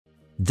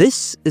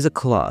This is a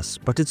class,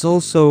 but it's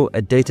also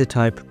a data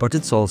type, but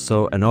it's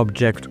also an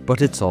object,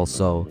 but it's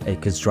also a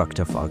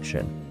constructor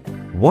function.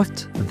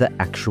 What the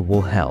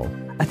actual hell?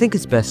 I think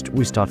it's best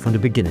we start from the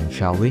beginning,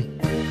 shall we?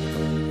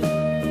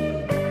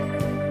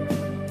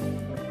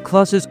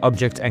 Classes,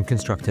 objects, and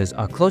constructors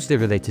are closely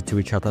related to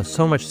each other,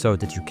 so much so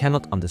that you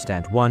cannot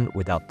understand one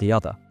without the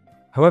other.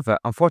 However,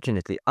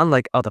 unfortunately,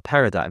 unlike other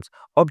paradigms,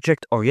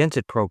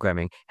 object-oriented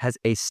programming has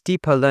a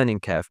steeper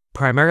learning curve,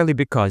 primarily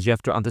because you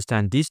have to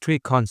understand these three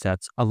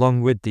concepts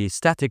along with the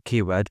static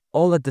keyword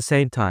all at the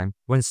same time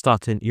when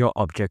starting your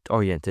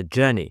object-oriented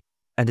journey.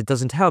 And it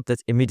doesn't help that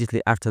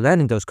immediately after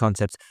learning those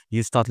concepts,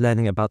 you start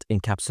learning about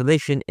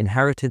encapsulation,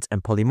 inheritance,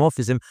 and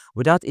polymorphism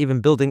without even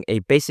building a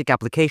basic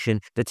application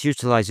that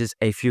utilizes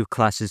a few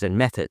classes and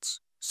methods.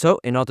 So,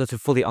 in order to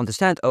fully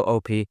understand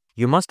OOP,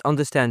 you must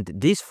understand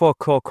these four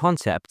core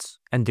concepts,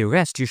 and the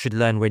rest you should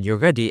learn when you're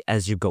ready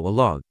as you go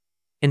along.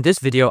 In this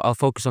video, I'll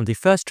focus on the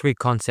first three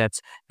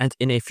concepts, and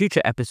in a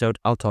future episode,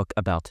 I'll talk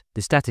about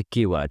the static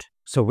keyword.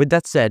 So with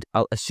that said,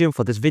 I'll assume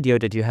for this video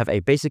that you have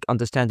a basic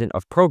understanding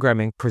of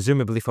programming,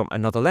 presumably from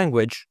another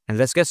language, and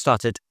let's get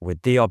started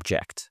with the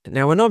object.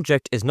 Now, an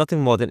object is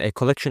nothing more than a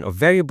collection of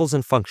variables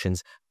and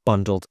functions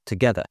bundled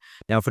together.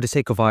 Now, for the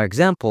sake of our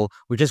example,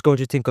 we're just going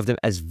to think of them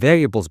as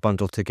variables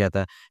bundled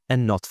together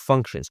and not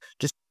functions.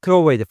 Just throw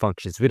away the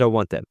functions, we don't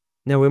want them.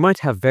 Now, we might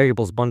have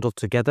variables bundled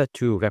together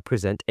to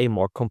represent a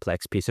more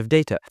complex piece of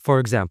data. For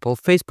example,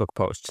 Facebook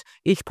posts.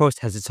 Each post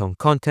has its own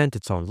content,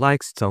 its own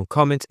likes, its own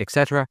comments,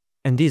 etc.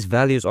 And these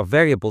values or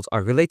variables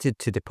are related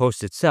to the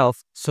post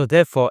itself, so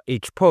therefore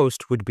each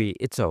post would be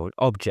its own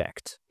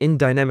object. In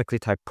dynamically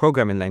typed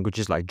programming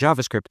languages like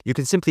JavaScript, you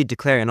can simply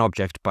declare an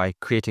object by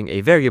creating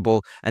a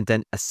variable and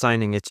then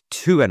assigning it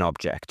to an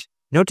object.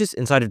 Notice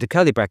inside of the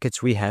curly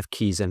brackets we have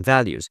keys and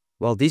values.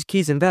 Well, these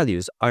keys and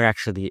values are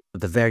actually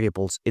the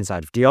variables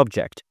inside of the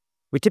object.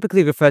 We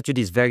typically refer to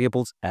these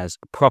variables as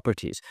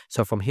properties.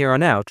 So from here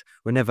on out,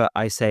 whenever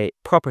I say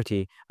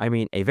property, I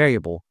mean a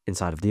variable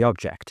inside of the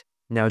object.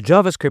 Now,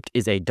 JavaScript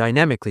is a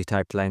dynamically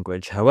typed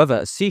language,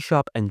 however, C#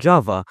 and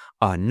Java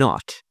are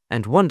not.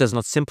 And one does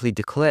not simply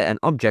declare an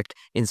object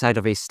inside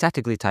of a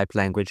statically typed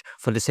language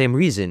for the same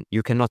reason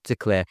you cannot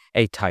declare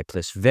a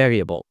typeless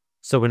variable.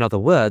 So in other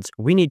words,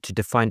 we need to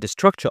define the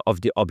structure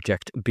of the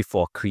object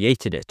before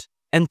creating it.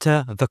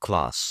 Enter the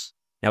class.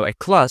 Now, a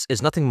class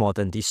is nothing more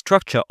than the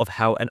structure of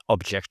how an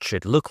object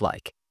should look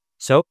like.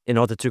 So, in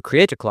order to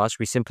create a class,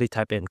 we simply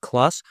type in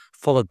class,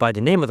 followed by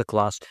the name of the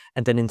class,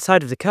 and then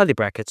inside of the curly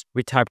brackets,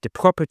 we type the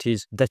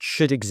properties that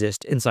should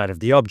exist inside of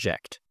the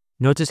object.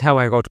 Notice how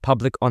I wrote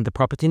public on the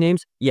property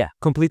names? Yeah,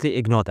 completely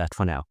ignore that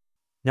for now.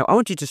 Now, I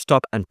want you to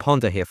stop and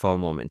ponder here for a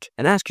moment,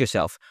 and ask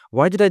yourself,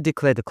 why did I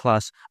declare the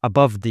class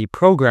above the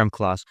program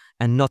class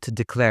and not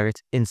declare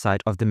it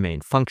inside of the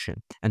main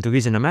function? And the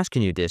reason I'm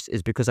asking you this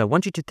is because I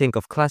want you to think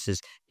of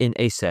classes in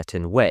a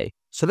certain way.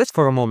 So let's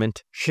for a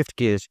moment shift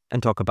gears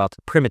and talk about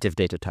primitive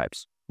data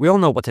types. We all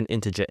know what an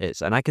integer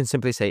is, and I can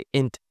simply say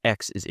int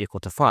x is equal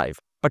to 5.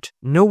 But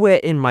nowhere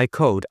in my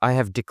code I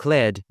have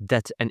declared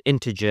that an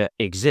integer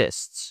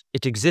exists.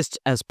 It exists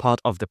as part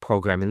of the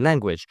programming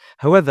language.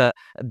 However,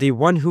 the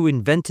one who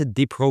invented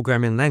the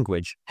programming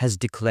language has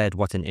declared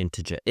what an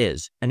integer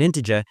is. An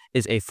integer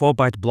is a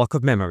 4-byte block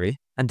of memory,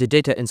 and the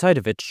data inside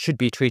of it should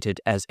be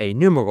treated as a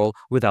numeral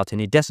without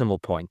any decimal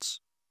points.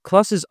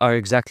 Classes are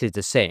exactly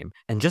the same,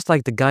 and just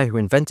like the guy who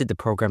invented the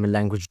programming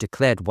language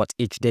declared what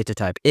each data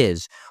type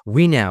is,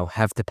 we now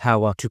have the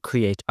power to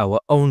create our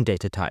own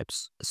data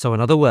types. So in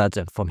other words,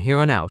 and from here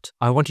on out,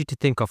 I want you to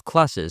think of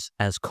classes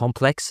as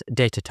complex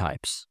data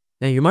types.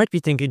 Now you might be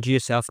thinking to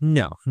yourself,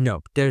 no,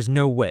 there's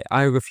no way,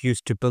 I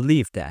refuse to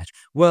believe that.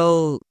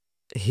 Well,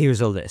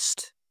 here's a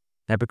list.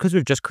 Now because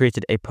we've just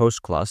created a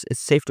post class, it's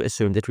safe to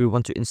assume that we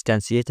want to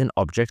instantiate an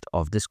object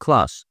of this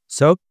class.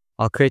 So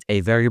I'll create a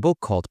variable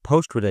called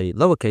post with a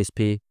lowercase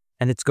p,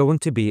 and it's going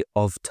to be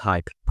of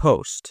type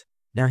post.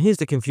 Now here's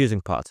the confusing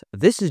part.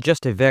 This is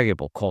just a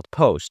variable called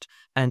post,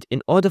 and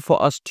in order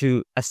for us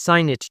to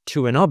assign it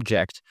to an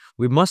object,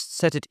 we must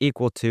set it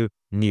equal to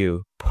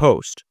new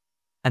post.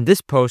 And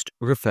this post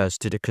refers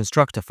to the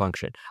constructor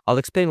function. I'll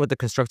explain what the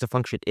constructor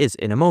function is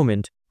in a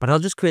moment, but I'll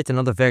just create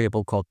another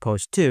variable called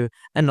post2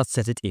 and not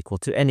set it equal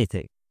to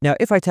anything. Now,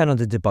 if I turn on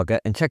the debugger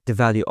and check the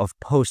value of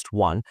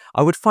post1,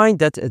 I would find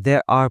that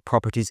there are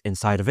properties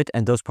inside of it,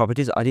 and those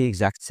properties are the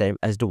exact same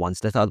as the ones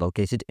that are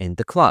located in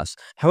the class.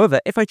 However,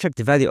 if I check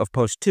the value of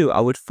post2, I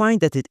would find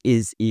that it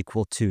is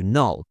equal to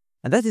null.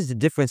 And that is the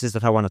differences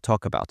that I want to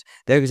talk about.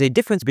 There is a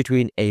difference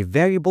between a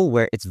variable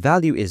where its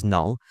value is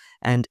null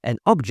and an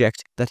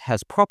object that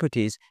has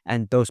properties,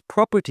 and those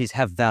properties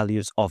have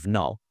values of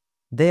null.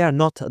 They are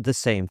not the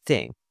same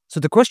thing. So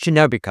the question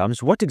now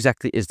becomes, what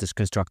exactly is this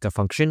constructor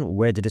function,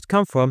 where did it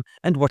come from,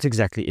 and what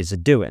exactly is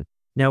it doing?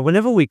 Now,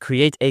 whenever we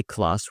create a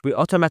class, we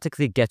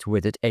automatically get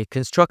with it a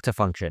constructor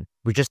function.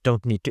 We just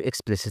don't need to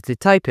explicitly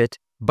type it,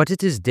 but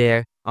it is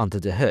there under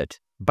the hood.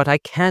 But I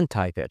can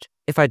type it.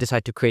 If I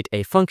decide to create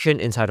a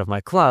function inside of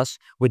my class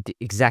with the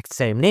exact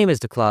same name as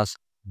the class,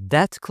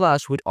 that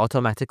class would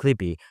automatically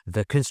be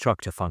the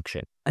constructor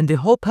function. And the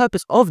whole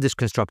purpose of this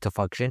constructor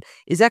function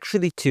is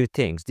actually two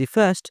things. The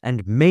first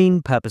and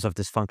main purpose of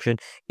this function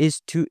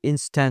is to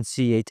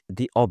instantiate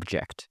the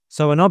object.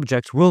 So an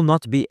object will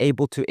not be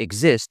able to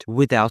exist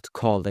without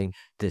calling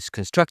this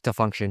constructor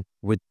function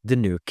with the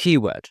new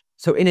keyword.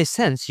 So in a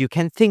sense, you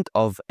can think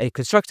of a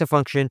constructor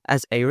function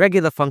as a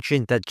regular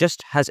function that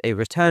just has a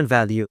return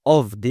value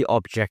of the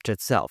object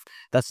itself.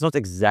 That's not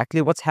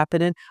exactly what's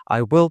happening.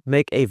 I will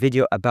make a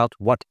video about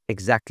what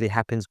exactly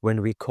happens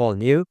when we call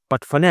new.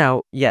 But for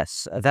now,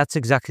 yes, that's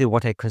exactly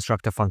what a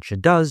constructor function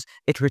does.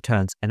 It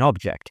returns an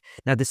object.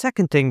 Now, the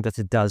second thing that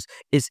it does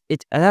is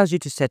it allows you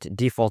to set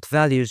default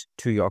values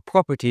to your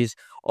properties,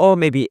 or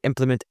maybe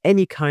implement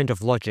any kind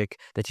of logic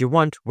that you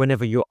want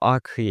whenever you are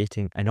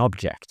creating an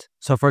object.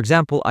 So for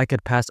example, I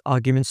could pass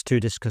arguments to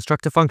this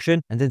constructor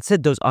function and then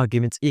set those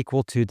arguments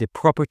equal to the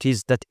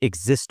properties that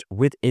exist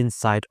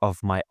inside of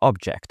my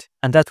object.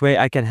 And that way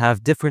I can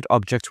have different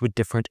objects with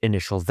different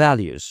initial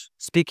values.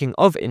 Speaking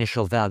of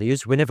initial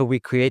values, whenever we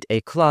create a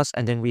class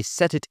and then we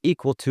set it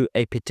equal to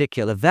a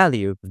particular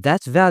value,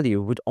 that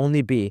value would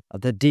only be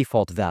the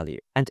default value.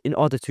 And in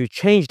order to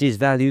change these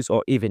values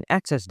or even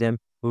access them,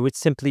 we would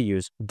simply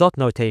use dot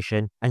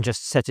notation and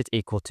just set it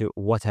equal to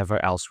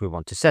whatever else we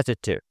want to set it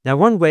to. Now,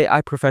 one way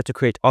I prefer to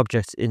create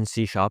objects in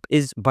C#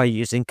 is by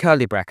using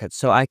curly brackets.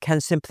 So I can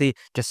simply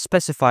just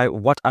specify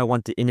what I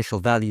want the initial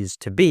values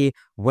to be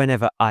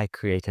whenever I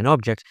create an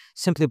object,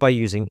 simply by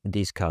using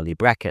these curly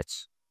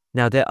brackets.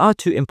 Now, there are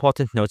two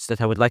important notes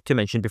that I would like to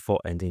mention before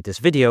ending this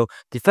video.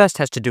 The first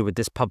has to do with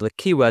this public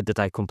keyword that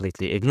I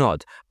completely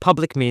ignored.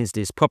 Public means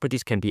these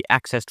properties can be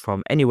accessed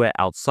from anywhere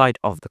outside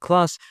of the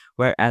class,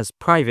 whereas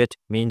private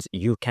means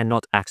you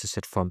cannot access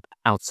it from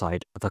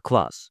outside the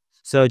class.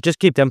 So just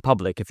keep them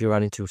public if you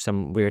run into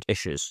some weird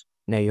issues.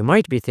 Now, you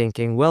might be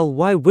thinking, well,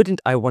 why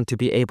wouldn't I want to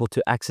be able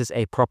to access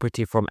a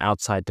property from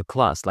outside the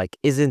class? Like,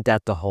 isn't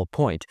that the whole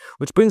point?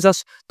 Which brings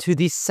us to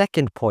the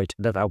second point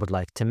that I would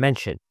like to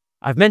mention.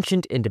 I've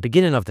mentioned in the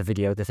beginning of the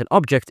video that an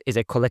object is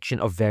a collection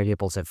of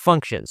variables and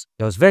functions.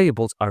 Those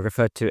variables are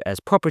referred to as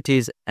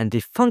properties, and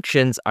the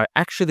functions are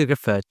actually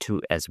referred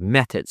to as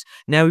methods.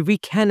 Now, we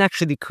can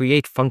actually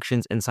create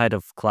functions inside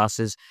of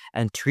classes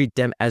and treat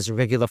them as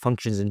regular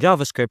functions in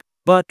JavaScript,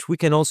 but we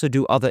can also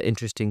do other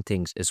interesting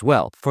things as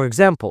well. For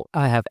example,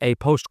 I have a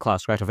post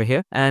class right over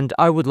here, and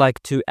I would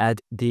like to add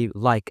the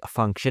like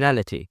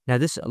functionality. Now,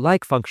 this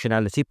like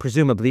functionality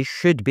presumably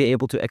should be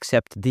able to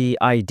accept the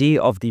ID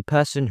of the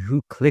person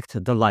who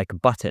clicked the like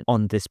button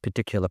on this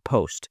particular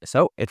post.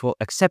 So it will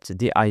accept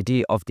the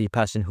ID of the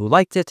person who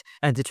liked it,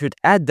 and it would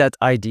add that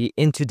ID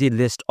into the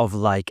list of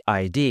like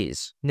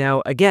IDs.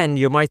 Now, again,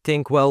 you might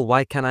think, well,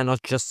 why can I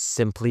not just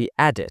simply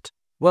add it?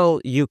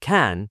 Well, you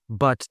can,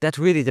 but that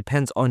really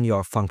depends on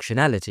your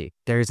functionality.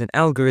 There is an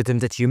algorithm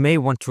that you may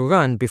want to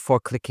run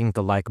before clicking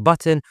the like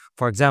button.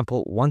 For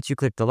example, once you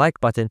click the like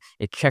button,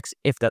 it checks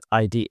if that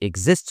ID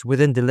exists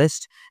within the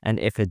list, and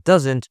if it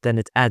doesn't, then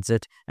it adds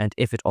it, and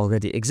if it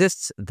already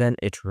exists, then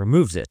it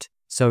removes it.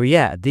 So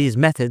yeah, these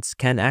methods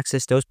can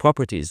access those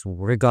properties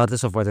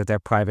regardless of whether they're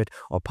private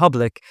or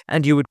public,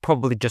 and you would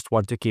probably just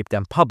want to keep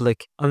them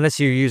public unless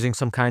you're using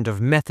some kind of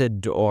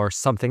method or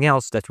something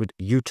else that would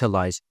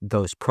utilize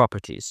those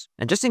properties.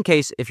 And just in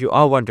case, if you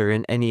are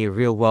wondering any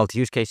real-world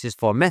use cases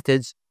for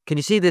methods, can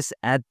you see this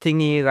add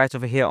thingy right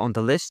over here on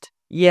the list?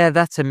 Yeah,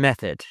 that's a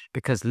method,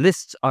 because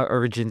lists are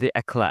originally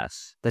a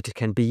class that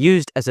can be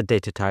used as a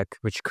data type,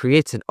 which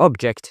creates an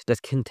object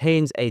that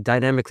contains a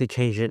dynamically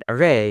changing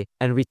array,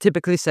 and we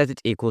typically set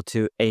it equal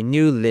to a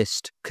new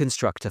list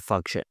constructor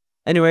function.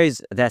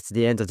 Anyways, that's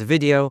the end of the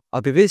video.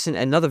 I'll be releasing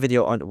another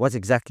video on what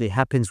exactly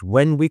happens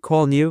when we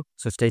call new,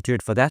 so stay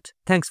tuned for that.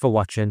 Thanks for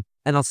watching,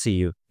 and I'll see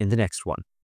you in the next one.